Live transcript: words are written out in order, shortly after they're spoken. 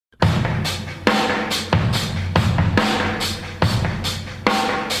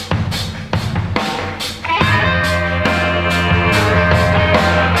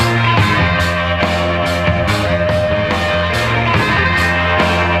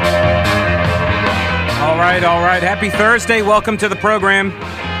right, all right. Happy Thursday. Welcome to the program.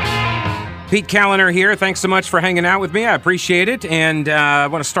 Pete Callender here. Thanks so much for hanging out with me. I appreciate it. And I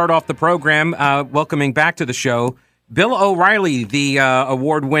want to start off the program welcoming back to the show Bill O'Reilly, the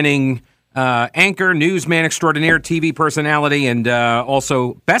award-winning anchor, newsman extraordinaire, TV personality, and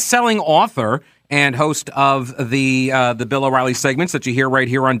also best-selling author and host of the Bill O'Reilly segments that you hear right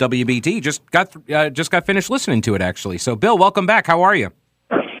here on WBT. Just got finished listening to it, actually. So, Bill, welcome back. How are you?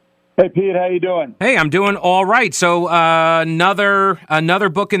 Hey, Pete, how you doing? Hey, I'm doing all right. So another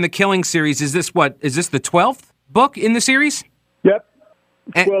book in the Killing series. Is this the 12th book in the series? Yep.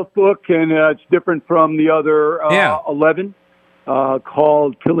 12th book, and it's different from the other 11,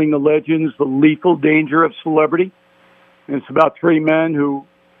 called Killing the Legends, The Lethal Danger of Celebrity. And it's about three men who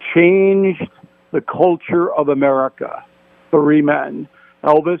changed the culture of America. Three men: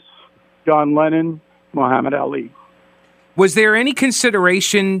 Elvis, John Lennon, Muhammad Ali. Was there any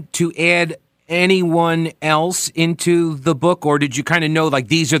consideration to add anyone else into the book, or did you kind of know, like,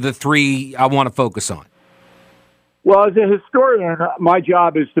 these are the three I want to focus on? Well, as a historian, my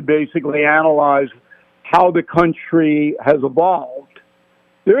job is to basically analyze how the country has evolved.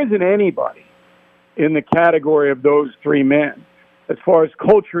 There isn't anybody in the category of those three men as far as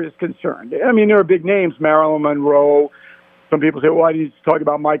culture is concerned. I mean, there are big names, Marilyn Monroe. Some people say, why did you talk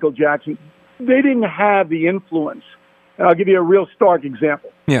about Michael Jackson? They didn't have the influence. And I'll give you a real stark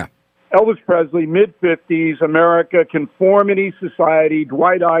example. Yeah. Elvis Presley, mid-50s, America, conformity society,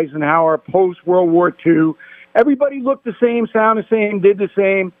 Dwight Eisenhower, post-World War II. Everybody looked the same, sound the same, did the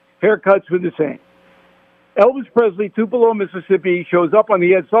same, haircuts were the same. Elvis Presley, Tupelo, Mississippi, shows up on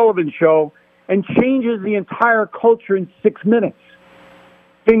the Ed Sullivan Show and changes the entire culture in 6 minutes.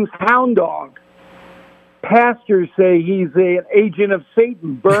 Sings Hound Dog. Pastors say he's an agent of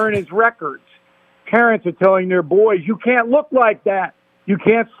Satan, burn his records. Parents are telling their boys, you can't look like that. You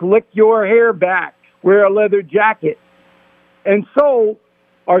can't slick your hair back, wear a leather jacket. And so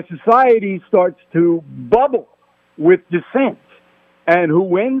our society starts to bubble with dissent. And who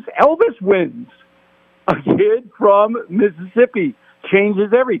wins? Elvis wins. A kid from Mississippi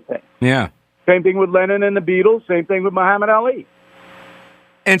changes everything. Yeah. Same thing with Lennon and the Beatles. Same thing with Muhammad Ali.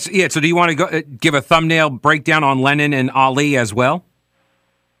 And so do you want to give a thumbnail breakdown on Lennon and Ali as well?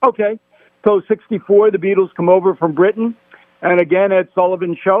 Okay. So 64, the Beatles come over from Britain, and again, Ed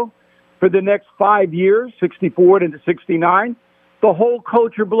Sullivan Show. For the next 5 years, 64 to 69, the whole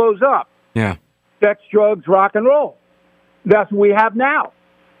culture blows up. Yeah. Sex, drugs, rock and roll. That's what we have now.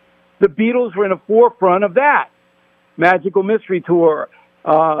 The Beatles were in the forefront of that. Magical Mystery Tour,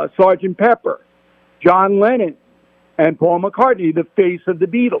 Sgt. Pepper, John Lennon, and Paul McCartney, the face of the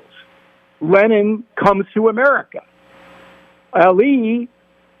Beatles. Lennon comes to America. Ali,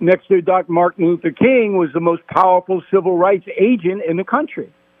 next to Dr. Martin Luther King, was the most powerful civil rights agent in the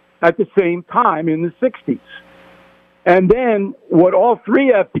country at the same time in the 60s. And then what all three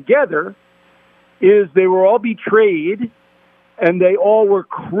have together is they were all betrayed, and they all were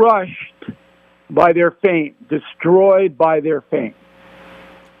crushed by their fame, destroyed by their fame.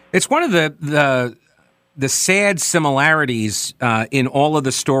 It's one of the sad similarities in all of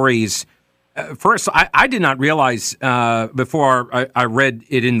the stories. First, I did not realize before I read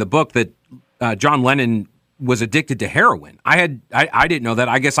it in the book that John Lennon was addicted to heroin. I didn't know that.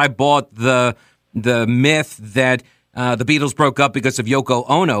 I guess I bought the myth that the Beatles broke up because of Yoko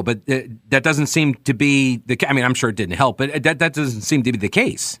Ono, but that doesn't seem to be the case. I mean, I'm sure it didn't help, but that doesn't seem to be the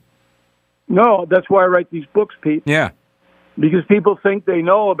case. No, that's why I write these books, Pete. Yeah. Because people think they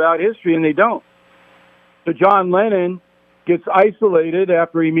know about history, and they don't. So John Lennon gets isolated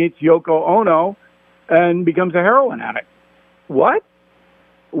after he meets Yoko Ono and becomes a heroin addict. What?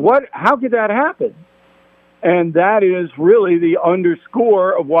 How could that happen? And that is really the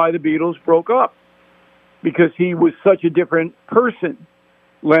underscore of why the Beatles broke up, because he was such a different person,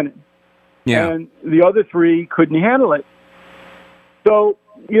 Lennon. Yeah. And the other three couldn't handle it. So,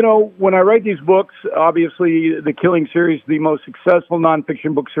 when I write these books, obviously the Killing series is the most successful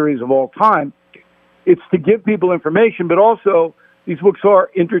nonfiction book series of all time. It's to give people information, but also these books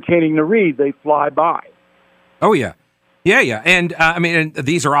are entertaining to read. They fly by. Oh, yeah. Yeah. And, and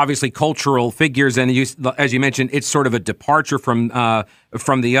these are obviously cultural figures, and as you mentioned, it's sort of a departure from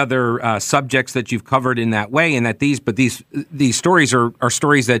the other subjects that you've covered in that way, and that these stories are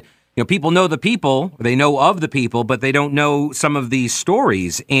stories that, people know the people, they know of the people, but they don't know some of these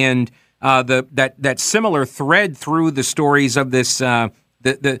stories. And that similar thread through the stories of this,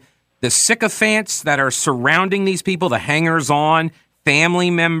 the sycophants that are surrounding these people, the hangers-on,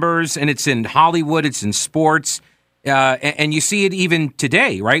 family members, and it's in Hollywood, it's in sports, and you see it even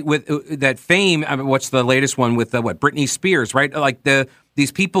today, right? With that fame. What's the latest one with Britney Spears, right? Like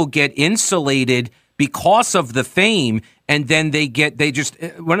these people get insulated because of the fame, and then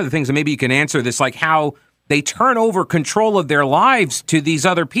one of the things, and maybe you can answer this, like how they turn over control of their lives to these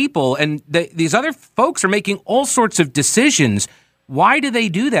other people, and these other folks are making all sorts of decisions. Why do they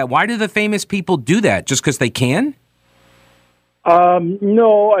do that? Why do the famous people do that? Just because they can?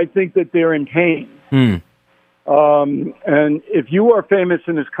 No, I think that they're in pain. And if you are famous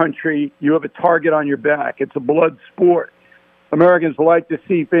in this country, you have a target on your back. It's a blood sport. Americans like to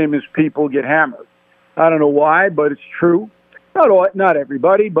see famous people get hammered. I don't know why, but it's true. Not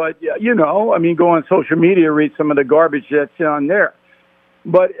everybody, but, go on social media, read some of the garbage that's on there.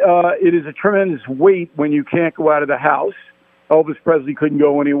 But it is a tremendous weight when you can't go out of the house. Elvis Presley couldn't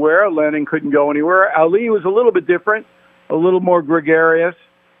go anywhere. Lennon couldn't go anywhere. Ali was a little bit different, a little more gregarious.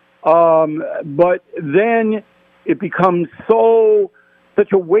 But then it becomes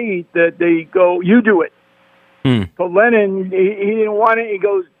such a weight that they go, you do it. So Lennon, he didn't want it. He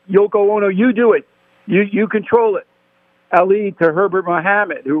goes, Yoko Ono, you do it. You control it. Ali to Herbert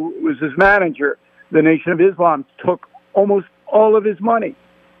Mohammed, who was his manager, the Nation of Islam, took almost all of his money.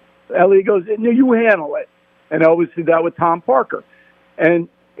 Ali goes, no, you handle it. And Elvis did that with Tom Parker. And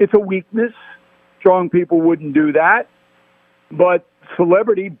it's a weakness. Strong people wouldn't do that. But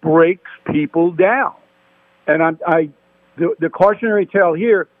celebrity breaks people down. And the cautionary tale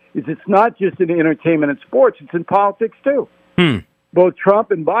here is it's not just in entertainment and sports, it's in politics too. Both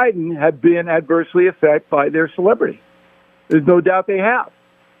Trump and Biden have been adversely affected by their celebrity. There's no doubt they have.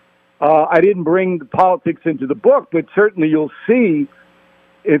 I didn't bring the politics into the book, but certainly you'll see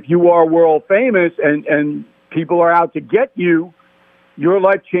if you are world famous and people are out to get you, your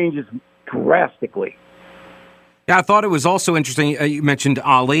life changes drastically. Yeah, I thought it was also interesting. You mentioned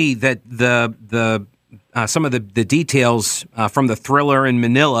Ali, that some of the details from the Thriller in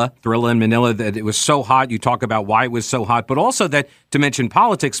Manila, that it was so hot. You talk about why it was so hot, but also that, to mention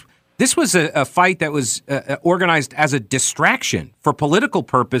politics, this was a fight that was organized as a distraction for political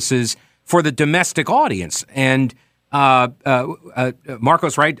purposes for the domestic audience. And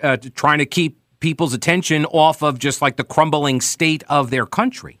Marcos, right, trying to keep people's attention off of just like the crumbling state of their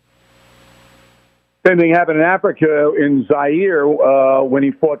country. Same thing happened in Africa, in Zaire, when he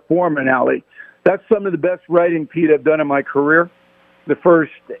fought Foreman, Ali. That's some of the best writing, Pete, I've done in my career. The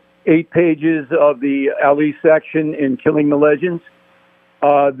first 8 pages of the Ali section in Killing the Legends.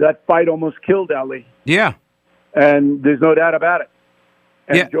 That fight almost killed Ali. Yeah. And there's no doubt about it.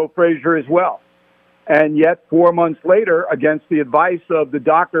 And Joe Frazier as well. And yet, 4 months later, against the advice of the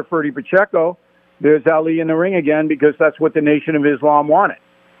doctor, Ferdy Pacheco, there's Ali in the ring again because that's what the Nation of Islam wanted.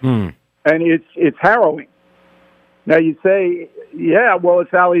 And it's harrowing. Now you say, yeah, well,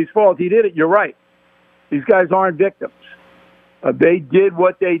 it's Ali's fault. He did it. You're right. These guys aren't victims. They did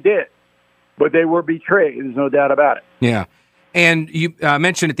what they did, but they were betrayed. There's no doubt about it. Yeah. And you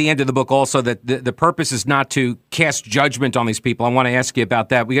mentioned at the end of the book also that the purpose is not to cast judgment on these people. I want to ask you about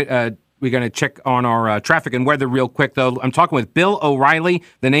that. We're going to check on our traffic and weather real quick, though. I'm talking with Bill O'Reilly.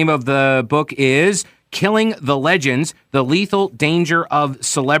 The name of the book is Killing the Legends, The Lethal Danger of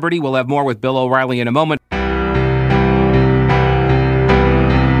Celebrity. We'll have more with Bill O'Reilly in a moment.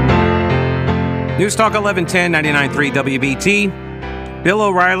 News Talk 1110, 99.3 WBT. Bill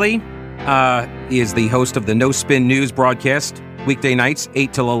O'Reilly is the host of the No Spin News broadcast, weekday nights,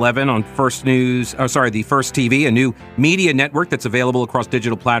 8 till 11 on the First TV, a new media network that's available across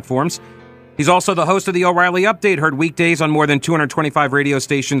digital platforms. He's also the host of the O'Reilly Update, heard weekdays on more than 225 radio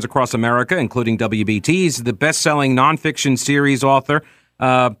stations across America, including WBT. He's the best-selling nonfiction series author,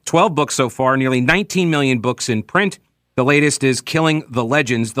 12 books so far, nearly 19 million books in print. The latest is Killing the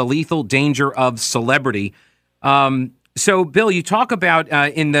Legends, The Lethal Danger of Celebrity. So, Bill, you talk about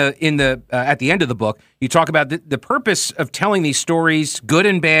at the end of the book, you talk about the purpose of telling these stories, good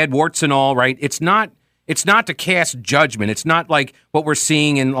and bad, warts and all. Right? It's not to cast judgment. It's not like what we're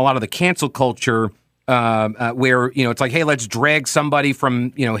seeing in a lot of the cancel culture, where it's like, hey, let's drag somebody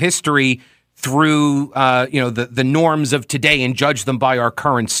from history through the norms of today and judge them by our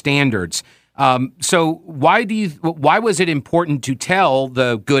current standards. So why was it important to tell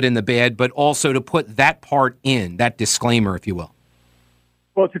the good and the bad, but also to put that part in, that disclaimer, if you will?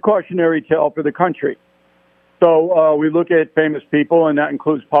 Well, it's a cautionary tale for the country. So we look at famous people, and that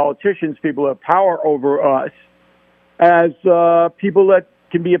includes politicians, people who have power over us, as people that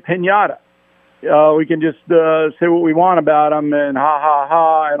can be a piñata. We can just say what we want about them and ha, ha,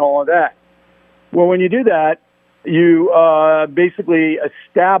 ha, and all of that. Well, when you do that, you basically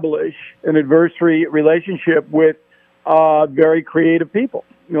establish an adversary relationship with very creative people.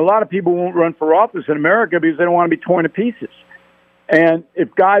 A lot of people won't run for office in America because they don't want to be torn to pieces. And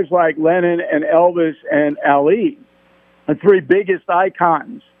if guys like Lennon and Elvis and Ali, the three biggest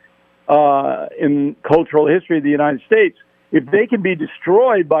icons in cultural history of the United States. If they can be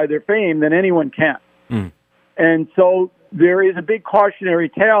destroyed by their fame, then anyone can. Mm. And so there is a big cautionary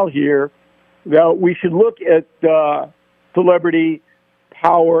tale here that we should look at celebrity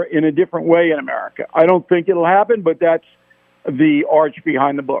power in a different way in America. I don't think it'll happen, but that's the arch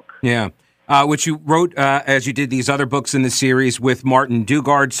behind the book. Yeah. Which you wrote as you did these other books in the series with Martin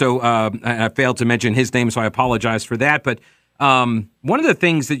Dugard. So I failed to mention his name, so I apologize for that. But one of the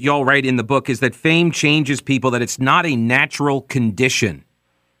things that y'all write in the book is that fame changes people, that it's not a natural condition.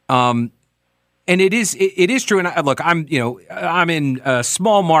 And it is true. And look, I'm in a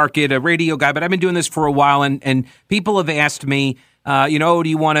small market, a radio guy, but I've been doing this for a while, and people have asked me,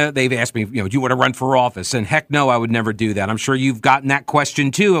 they've asked me, do you want to run for office? And heck no, I would never do that. I'm sure you've gotten that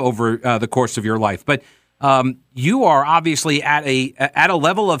question too over the course of your life. But you are obviously at a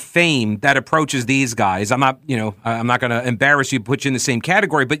level of fame that approaches these guys. I'm not going to embarrass you, put you in the same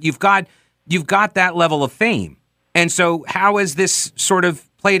category, but you've got that level of fame. And so how has this sort of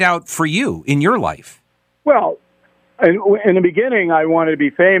played out for you in your life? Well, in the beginning, I wanted to be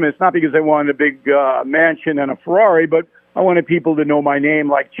famous, not because I wanted a big mansion and a Ferrari, but I wanted people to know my name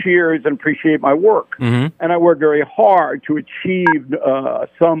like Cheers and appreciate my work. Mm-hmm. And I worked very hard to achieve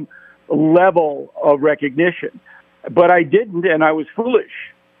some level of recognition. But I didn't, and I was foolish.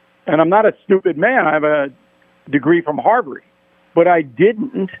 And I'm not a stupid man. I have a degree from Harvard. But I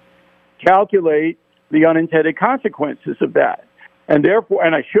didn't calculate the unintended consequences of that. And therefore,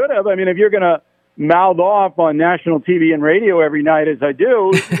 and I should have. I mean, if you're going to mouth off on national TV and radio every night as I do,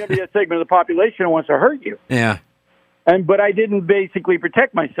 there's going to be a segment of the population that wants to hurt you. Yeah. But I didn't basically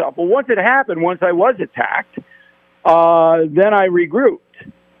protect myself. Well, once it happened, once I was attacked, then I regrouped.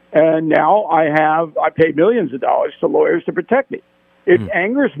 And now I paid millions of dollars to lawyers to protect me. It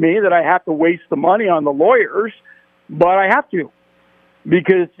angers me that I have to waste the money on the lawyers, but I have to.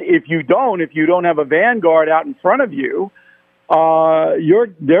 Because if you don't have a vanguard out in front of you,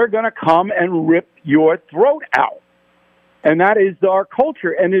 they're going to come and rip your throat out. And that is our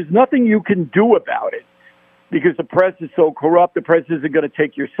culture. And there's nothing you can do about it. Because the press is so corrupt, the press isn't going to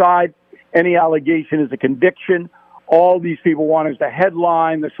take your side. Any allegation is a conviction. All these people want is the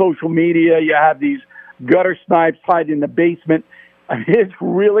headline, the social media. You have these gutter snipes hiding in the basement. I mean, it's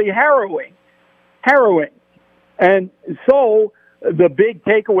really harrowing. And so the big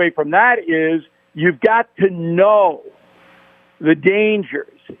takeaway from that is you've got to know the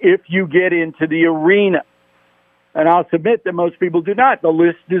dangers if you get into the arena. And I'll submit that most people do not. The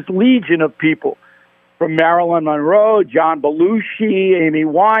list is legion of people. From Marilyn Monroe, John Belushi, Amy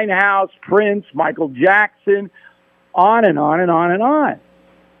Winehouse, Prince, Michael Jackson, on and on and on and on.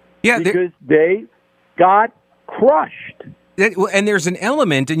 Yeah, because they got crushed. And there's an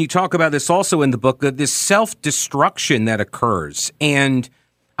element, and you talk about this also in the book, that this self-destruction that occurs. And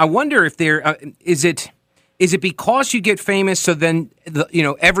I wonder if is it because you get famous, so then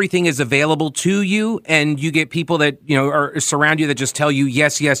everything is available to you, and you get people that are surround you that just tell you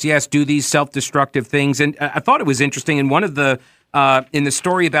yes, yes, yes, do these self-destructive things. And I thought it was interesting in one of the in the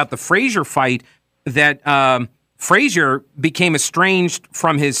story about the Frazier fight that Frazier became estranged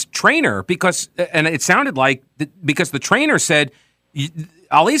from his trainer because it sounded like because the trainer said,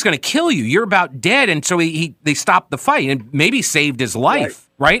 Ali's going to kill you. You're about dead. And so they stopped the fight and maybe saved his life.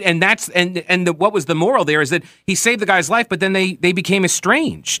 Right. And that's what was the moral there is that he saved the guy's life, but then they became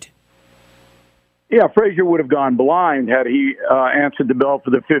estranged. Yeah. Frazier would have gone blind had he answered the bell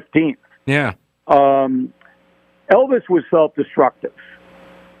for the 15th. Yeah. Elvis was self-destructive.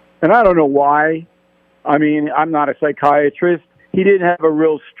 And I don't know why. I mean, I'm not a psychiatrist. He didn't have a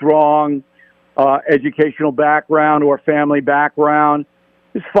real strong educational background or family background.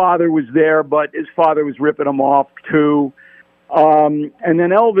 His father was there, but his father was ripping him off too. And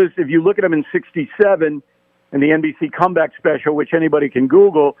then Elvis, if you look at him in 1967 in the NBC comeback special, which anybody can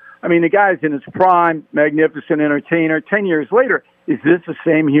Google, I mean, the guy's in his prime, magnificent entertainer. 10 years later, is this the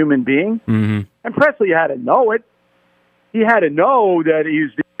same human being? Mm-hmm. And Presley had to know it. He had to know that he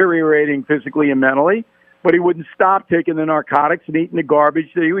was deteriorating physically and mentally, but he wouldn't stop taking the narcotics and eating the garbage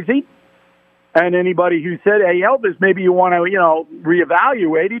that he was eating. And anybody who said, hey, Elvis, maybe you want to,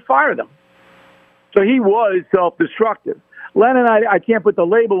 reevaluate, he'd fire them. So he was self-destructive. Lennon, I can't put the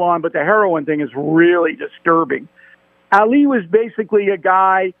label on, but the heroin thing is really disturbing. Ali was basically a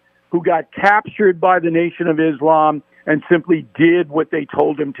guy who got captured by the Nation of Islam and simply did what they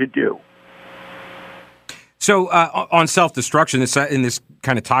told him to do. So on self-destruction, this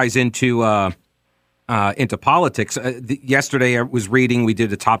kind of ties into politics. Yesterday I was reading, we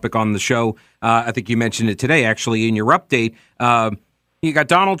did a topic on the show. I think you mentioned it today, actually, in your update. You got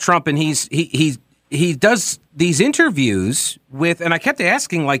Donald Trump, and he's he does these interviews with, and I kept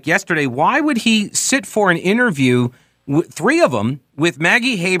asking, like yesterday, why would he sit for an interview, three of them, with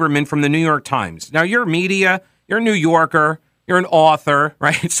Maggie Haberman from the New York Times? Now, you're media, you're a New Yorker, you're an author,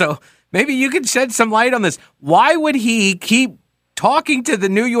 right? So maybe you could shed some light on this. Why would he keep talking to the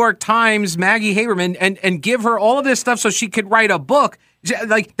New York Times, Maggie Haberman, and give her all of this stuff so she could write a book?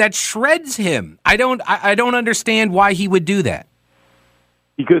 Like, that shreds him. I don't understand why he would do that.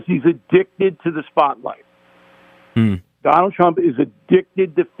 Because he's addicted to the spotlight. Donald Trump is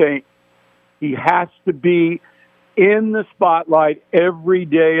addicted to fame. He has to be in the spotlight every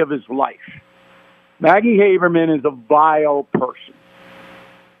day of his life. Maggie Haberman is a vile person.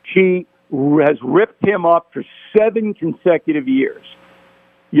 She has ripped him up for 7 consecutive years.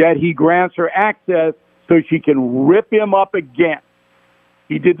 Yet he grants her access so she can rip him up again.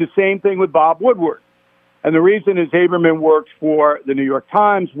 He did the same thing with Bob Woodward. And the reason is Haberman works for the New York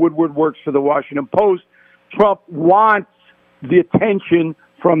Times, Woodward works for the Washington Post. Trump wants the attention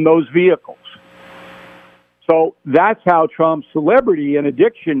from those vehicles. So that's how Trump's celebrity and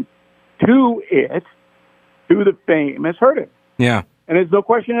addiction to the fame, has hurt him. Yeah. And there's no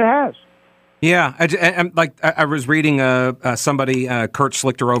question it has. Yeah, I was reading somebody, Kurt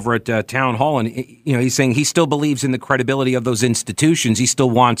Schlichter over at Town Hall, and he's saying he still believes in the credibility of those institutions. He still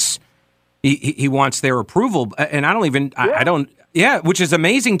wants he wants their approval, and I don't. Yeah, which is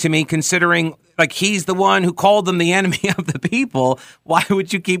amazing to me, considering like he's the one who called them the enemy of the people. Why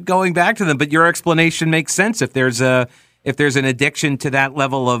would you keep going back to them? But your explanation makes sense if there's an addiction to that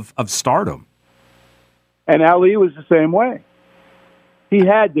level of stardom. And Ali was the same way. He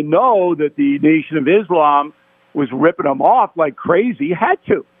had to know that the Nation of Islam was ripping him off like crazy. He had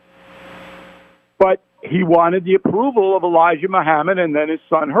to. But he wanted the approval of Elijah Muhammad and then his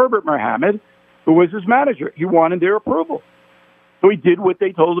son Herbert Muhammad, who was his manager. He wanted their approval. So he did what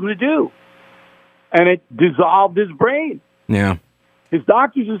they told him to do. And it dissolved his brain. Yeah. His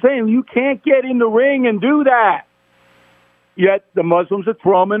doctors are saying, you can't get in the ring and do that. Yet the Muslims would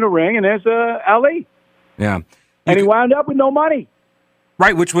throw him in the ring, and there's Ali. Yeah. And he wound up with no money.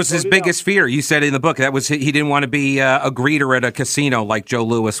 Right, which was his biggest fear. You said in the book that was he didn't want to be a greeter at a casino like Joe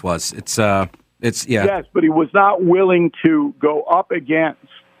Louis was. It's yeah. Yes, but he was not willing to go up against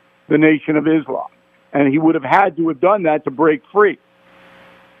the Nation of Islam, and he would have had to have done that to break free.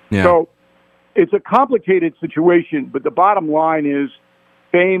 Yeah. So it's a complicated situation, but the bottom line is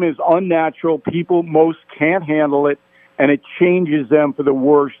fame is unnatural. People most can't handle it, and it changes them for the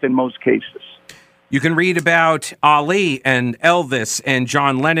worst in most cases. You can read about Ali and Elvis and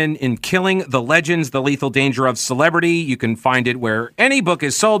John Lennon in Killing the Legends, The Lethal Danger of Celebrity. You can find it where any book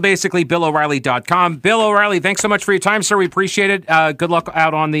is sold, basically, BillO'Reilly.com. Bill O'Reilly, thanks so much for your time, sir. We appreciate it. Good luck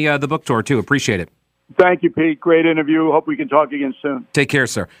out on the book tour, too. Appreciate it. Thank you, Pete. Great interview. Hope we can talk again soon. Take care,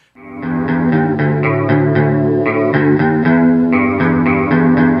 sir.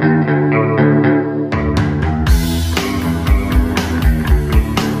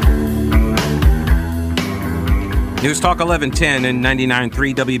 News Talk 1110 and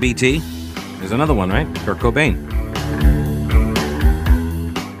 99.3 WBT. There's another one, right? Kurt Cobain.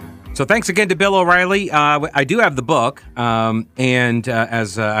 So thanks again to Bill O'Reilly. I do have the book, and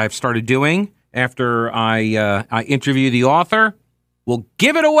as I've started doing after I interview the author, we'll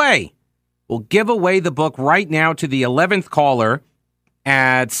give it away. We'll give away the book right now to the 11th caller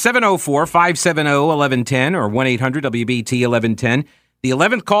at 704-570-1110 or 1-800-WBT-1110. The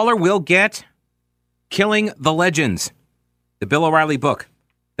 11th caller will get Killing the Legends, the Bill O'Reilly book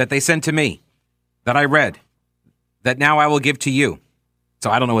that they sent to me, that I read, that now I will give to you.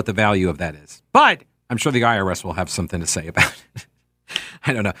 So I don't know what the value of that is, but I'm sure the IRS will have something to say about it.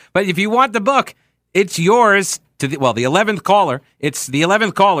 I don't know. But if you want the book, it's yours to the 11th caller. It's the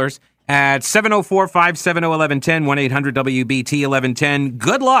 11th callers at 704-570-1110, 1-800-WBT-1110.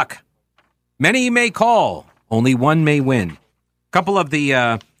 Good luck. Many may call, only one may win. A couple of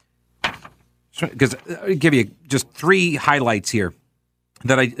the... Because I'll give you just 3 highlights here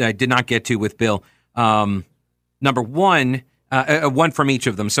that I did not get to with Bill. Number one, one from each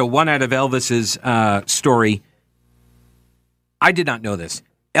of them. So one out of Elvis's story. I did not know this.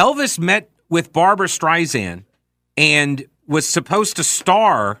 Elvis met with Barbra Streisand and was supposed to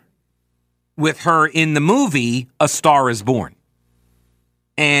star with her in the movie A Star is Born.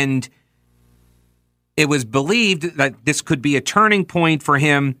 And it was believed that this could be a turning point for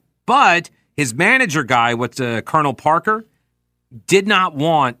him, but his manager guy, Colonel Parker, did not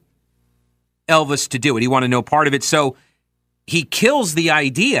want Elvis to do it. He wanted no part of it. So he kills the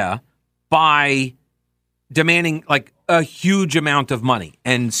idea by demanding like a huge amount of money.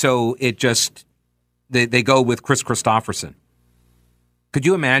 And so it just, they go with Chris Christopherson. Could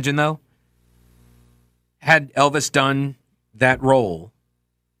you imagine, though? had Elvis done that role,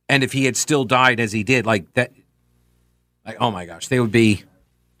 and if he had still died as he did, like that, like, oh my gosh, they would be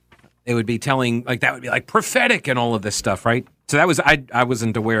telling, like, that would be like prophetic and all of this stuff, right? So that was, I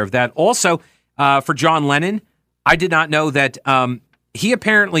wasn't aware of that. Also, for John Lennon, I did not know that he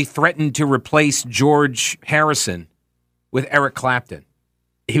apparently threatened to replace George Harrison with Eric Clapton.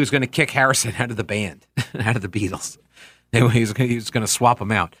 He was going to kick Harrison out of the band, out of the Beatles. He was going to swap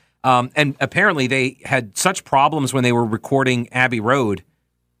them out. And apparently they had such problems when they were recording Abbey Road,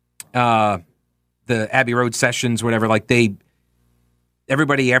 the Abbey Road sessions, whatever, like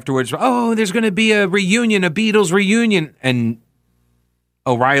everybody afterwards, oh, there's going to be a reunion, a Beatles reunion. And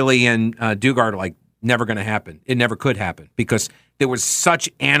O'Reilly and Dugard are like, never going to happen. It never could happen because there was such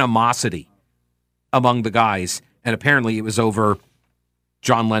animosity among the guys. And apparently it was over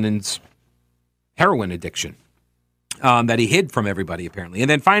John Lennon's heroin addiction that he hid from everybody, apparently. And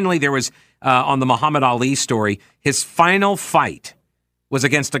then finally there was, on the Muhammad Ali story, his final fight was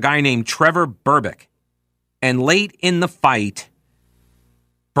against a guy named Trevor Berbick. And late in the fight,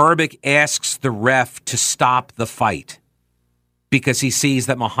 Berbick asks the ref to stop the fight because he sees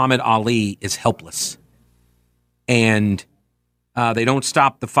that Muhammad Ali is helpless. And they don't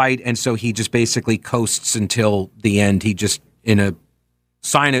stop the fight, and so he just basically coasts until the end. He just, in a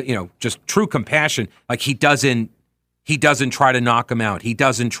sign of, just true compassion, like he doesn't try to knock him out. He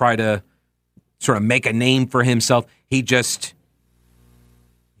doesn't try to sort of make a name for himself. He just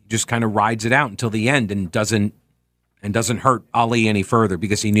kind of rides it out until the end and doesn't hurt Ali any further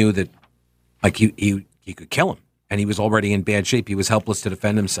because he knew that, like, he could kill him, and he was already in bad shape. He was helpless to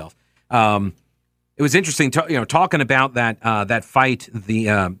defend himself. It was interesting, talking about that fight,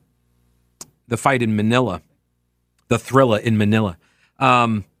 the fight in Manila, the Thrilla in Manila,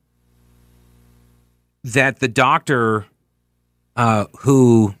 that the doctor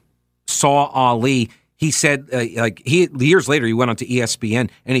who saw Ali, he said, years later, he went on to ESPN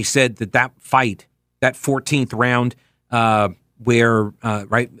and he said that fight, that 14th round, where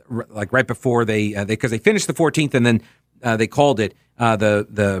right before because they finished the 14th and then they called it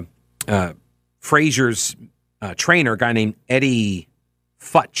the Frazier's trainer, a guy named Eddie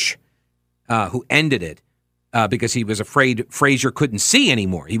Futch, who ended it because he was afraid Frazier couldn't see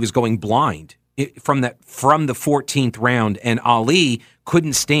anymore. He was going blind from the 14th round, and Ali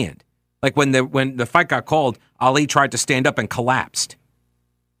couldn't stand. Like when the fight got called, Ali tried to stand up and collapsed,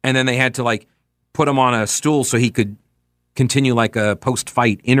 and then they had to put him on a stool so he could continue like a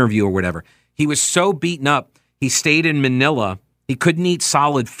post-fight interview or whatever. He was so beaten up, he stayed in Manila. He couldn't eat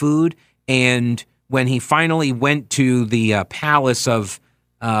solid food. And when he finally went to the palace of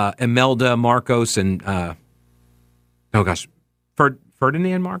Imelda Marcos and,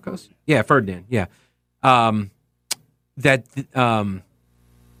 Ferdinand Marcos? Yeah, Ferdinand, yeah. The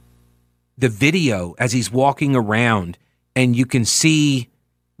video as he's walking around, and you can see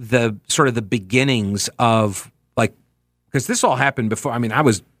the sort of the beginnings of, because this all happened before. I mean, I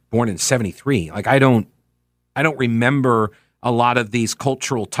was born in 1973. I don't remember a lot of these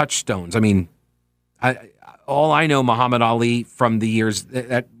cultural touchstones. I mean, all I know Muhammad Ali from the years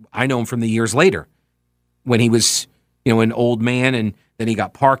that I know him from the years later, when he was, an old man, and then he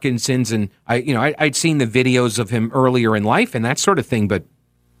got Parkinson's, and I'd seen the videos of him earlier in life and that sort of thing, but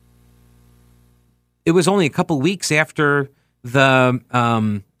it was only a couple weeks after the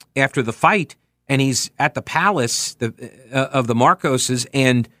fight, and he's at the palace of the Marcoses,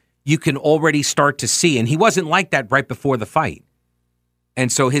 and you can already start to see, and he wasn't like that right before the fight.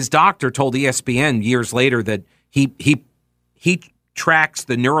 And so his doctor told ESPN years later that he tracks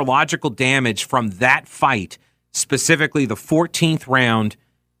the neurological damage from that fight, specifically the 14th round,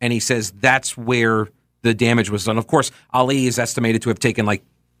 and he says that's where the damage was done. Of course, Ali is estimated to have taken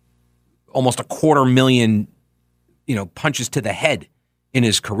almost 250,000, punches to the head in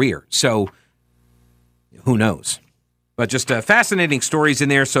his career. So who knows? But just fascinating stories in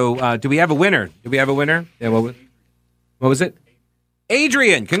there. So do we have a winner? Yeah, what was it?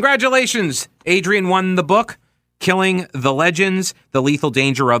 Adrian. Congratulations. Adrian won the book, Killing the Legends, The Lethal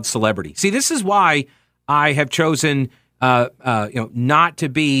Danger of Celebrity. See, this is why I have chosen not to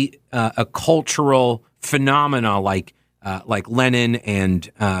be a cultural phenomena like Lennon and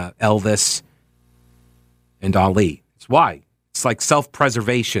Elvis and Ali. It's why. It's like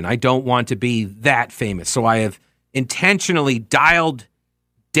self-preservation. I don't want to be that famous, so I have intentionally dialed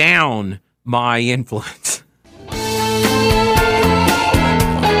down my influence.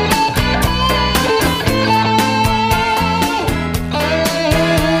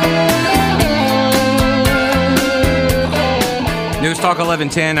 News Talk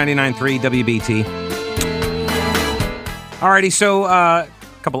 1110, 99.3 WBT. Alrighty, so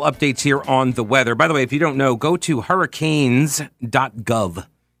couple updates here on the weather. By the way, if you don't know, go to hurricanes.gov.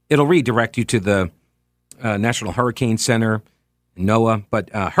 It'll redirect you to the National Hurricane Center, NOAA, but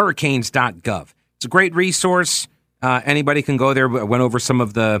hurricanes.gov. It's a great resource. Anybody can go there. I went over some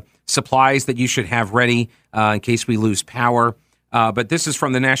of the supplies that you should have ready in case we lose power. But this is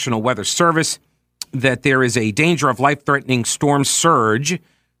from the National Weather Service, that there is a danger of life-threatening storm surge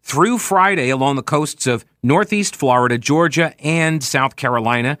through Friday along the coasts of northeast Florida, Georgia, and South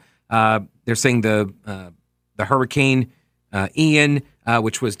Carolina. They're saying the hurricane Ian,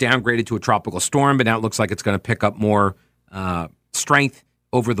 which was downgraded to a tropical storm, but now it looks like it's going to pick up more strength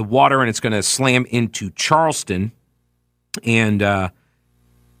over the water, and it's going to slam into Charleston. And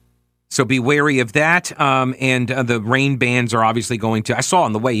so be wary of that. And the rain bands are obviously going to... I saw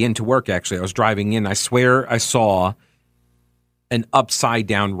on the way into work, actually. I was driving in. I swear I saw an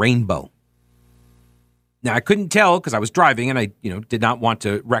upside-down rainbow. Now, I couldn't tell because I was driving, and I did not want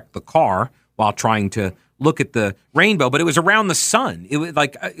to wreck the car while trying to look at the rainbow, but it was around the sun. It was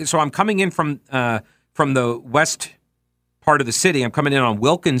like... So I'm coming in from the west part of the city. I'm coming in on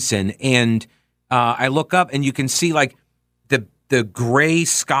Wilkinson, and I look up, and you can see, like, the gray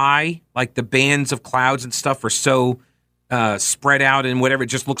sky, like the bands of clouds and stuff are so spread out and whatever. It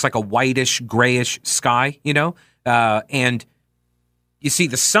just looks like a whitish, grayish sky, and you see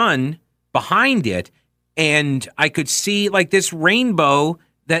the sun behind it, and I could see like this rainbow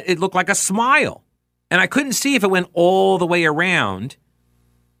that it looked like a smile, and I couldn't see if it went all the way around.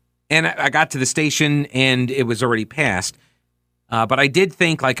 And I got to the station, and it was already past. But I did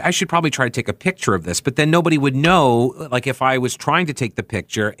think, like, I should probably try to take a picture of this, but then nobody would know, like, if I was trying to take the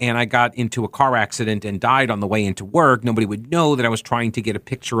picture and I got into a car accident and died on the way into work, nobody would know that I was trying to get a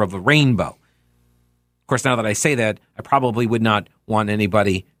picture of a rainbow. Of course, now that I say that, I probably would not want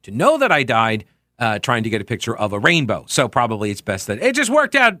anybody to know that I died trying to get a picture of a rainbow. So probably it's best that it just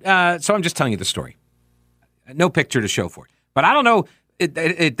worked out. So I'm just telling you the story. No picture to show for it. But I don't know.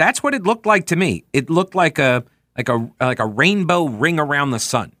 That's what it looked like to me. It looked like a rainbow ring around the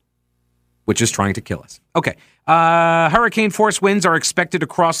sun, which is trying to kill us. Okay. Hurricane force winds are expected to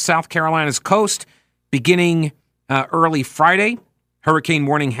cross South Carolina's coast beginning early Friday. Hurricane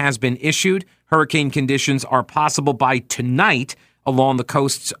warning has been issued. Hurricane conditions are possible by tonight along the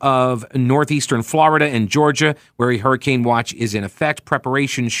coasts of northeastern Florida and Georgia, where a hurricane watch is in effect.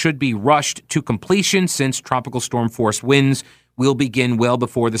 Preparation should be rushed to completion since tropical storm force winds will begin well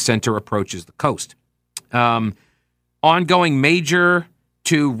before the center approaches the coast. Ongoing major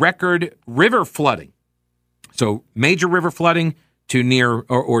to record river flooding. So major river flooding to near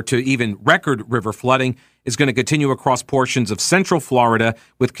or to even record river flooding is going to continue across portions of central Florida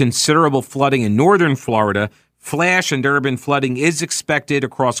with considerable flooding in northern Florida. Flash and urban flooding is expected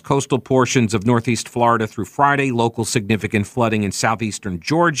across coastal portions of northeast Florida through Friday. Local significant flooding in southeastern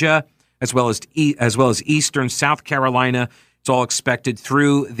Georgia, as well as eastern South Carolina. It's all expected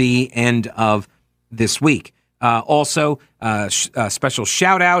through the end of this week. Also, a special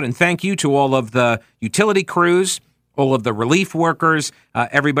shout out and thank you to all of the utility crews, all of the relief workers,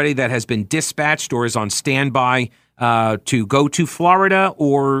 everybody that has been dispatched or is on standby to go to Florida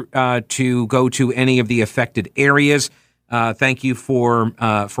or to go to any of the affected areas. Thank you for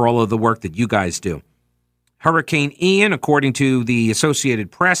all of the work that you guys do. Hurricane Ian, according to the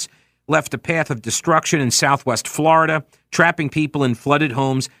Associated Press, left a path of destruction in southwest Florida, trapping people in flooded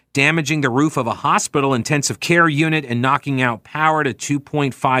homes, damaging the roof of a hospital intensive care unit, and knocking out power to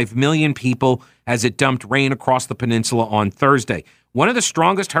 2.5 million people as it dumped rain across the peninsula on Thursday. One of the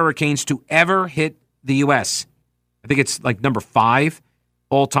strongest hurricanes to ever hit the U.S. I think it's like number 5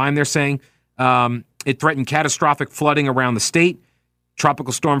 all time, they're saying. It threatened catastrophic flooding around the state.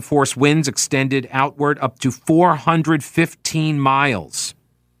 Tropical storm force winds extended outward up to 415 miles.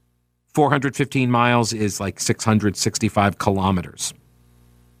 415 miles is like 665 kilometers.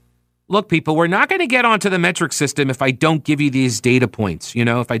 Look, people, we're not going to get onto the metric system if I don't give you these data points,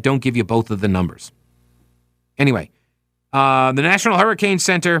 if I don't give you both of the numbers. Anyway, the National Hurricane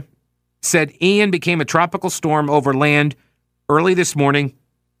Center said Ian became a tropical storm over land early this morning,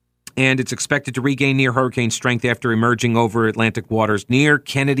 and it's expected to regain near hurricane strength after emerging over Atlantic waters near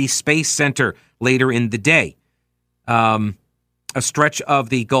Kennedy Space Center later in the day. A stretch of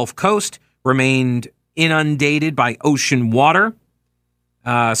the Gulf Coast remained inundated by ocean water.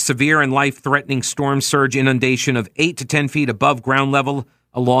 Severe and life-threatening storm surge inundation of 8 to 10 feet above ground level,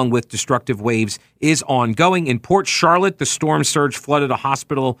 along with destructive waves, is ongoing. In Port Charlotte, the storm surge flooded a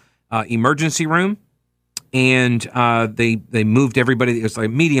hospital emergency room, and they moved everybody. It was like a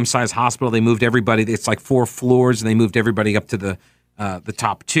medium-sized hospital. They moved everybody. It's like 4 floors, and they moved everybody up to the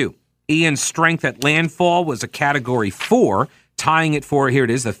top 2. Ian's strength at landfall was a Category 4. tying it for, here it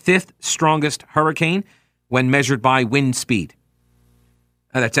is, the fifth strongest hurricane when measured by wind speed.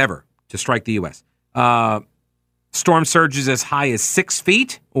 That's ever to strike the U.S. Storm surges as high as 6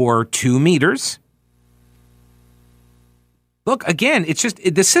 feet or 2 meters. Look, again, it's just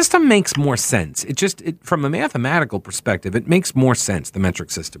the system makes more sense. From a mathematical perspective, it makes more sense. The metric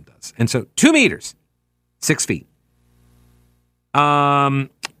system does. And so 2 meters, 6 feet. Up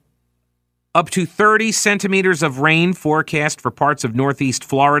to 30 centimeters of rain forecast for parts of northeast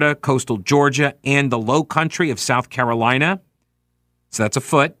Florida, coastal Georgia, and the low country of South Carolina. So that's a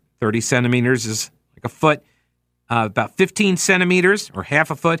foot. 30 centimeters is like a foot. About 15 centimeters, or half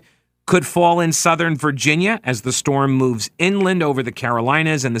a foot, could fall in southern Virginia as the storm moves inland over the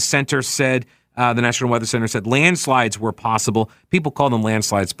Carolinas. And the center said, the National Weather Center said landslides were possible. People call them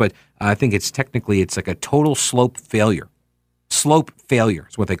landslides, but I think it's like a total slope failure. Slope failure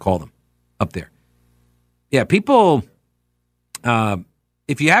is what they call them up there. Yeah, people,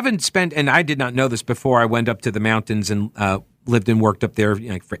 if you haven't spent, and I did not know this before I went up to the mountains and lived and worked up there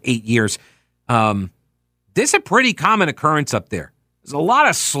for 8 years. This is a pretty common occurrence up there. There's a lot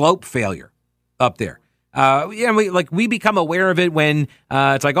of slope failure up there. We become aware of it when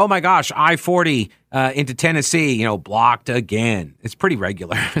it's like, oh my gosh, I-40 into Tennessee, blocked again. It's pretty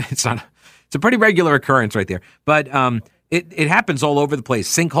regular. It's a pretty regular occurrence right there. But it happens all over the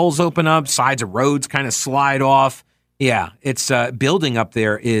place. Sinkholes open up, sides of roads kind of slide off. Yeah, it's building up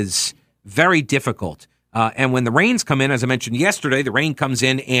there is very difficult. And when the rains come in, as I mentioned yesterday, the rain comes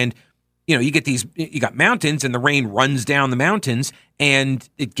in and you got mountains and the rain runs down the mountains and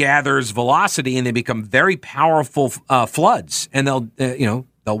it gathers velocity and they become very powerful floods, and they'll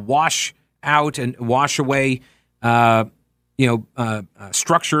wash out and wash away,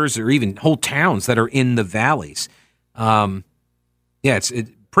 structures or even whole towns that are in the valleys. It's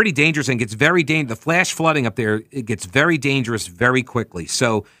pretty dangerous and gets very dangerous. The flash flooding up there, it gets very dangerous very quickly.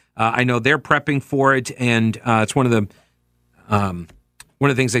 So I know they're prepping for it, and it's one of the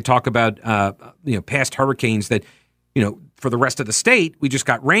things they talk about, past hurricanes that, for the rest of the state, we just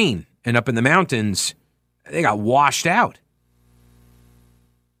got rain, and up in the mountains, they got washed out.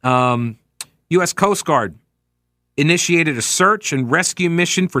 U.S. Coast Guard initiated a search and rescue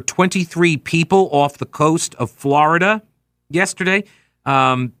mission for 23 people off the coast of Florida yesterday.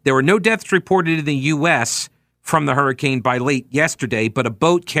 There were no deaths reported in the U.S. from the hurricane by late yesterday, but a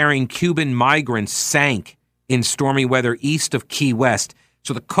boat carrying Cuban migrants sank in stormy weather east of Key West.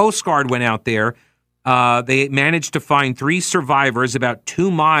 So the Coast Guard went out there. They managed to find 3 survivors about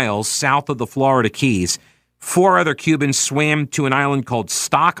 2 miles south of the Florida Keys. 4 other Cubans swam to an island called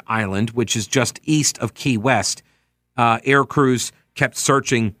Stock Island, which is just east of Key West. Air crews kept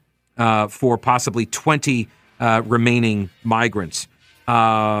searching for possibly 20 remaining migrants.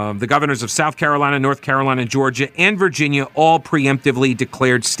 The governors of South Carolina, North Carolina, Georgia, and Virginia all preemptively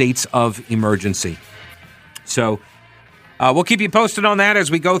declared states of emergency. So we'll keep you posted on that as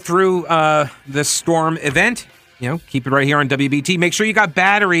we go through this storm event. Keep it right here on WBT. Make sure you got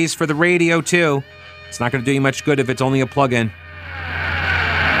batteries for the radio, too. It's not going to do you much good if it's only a plug-in.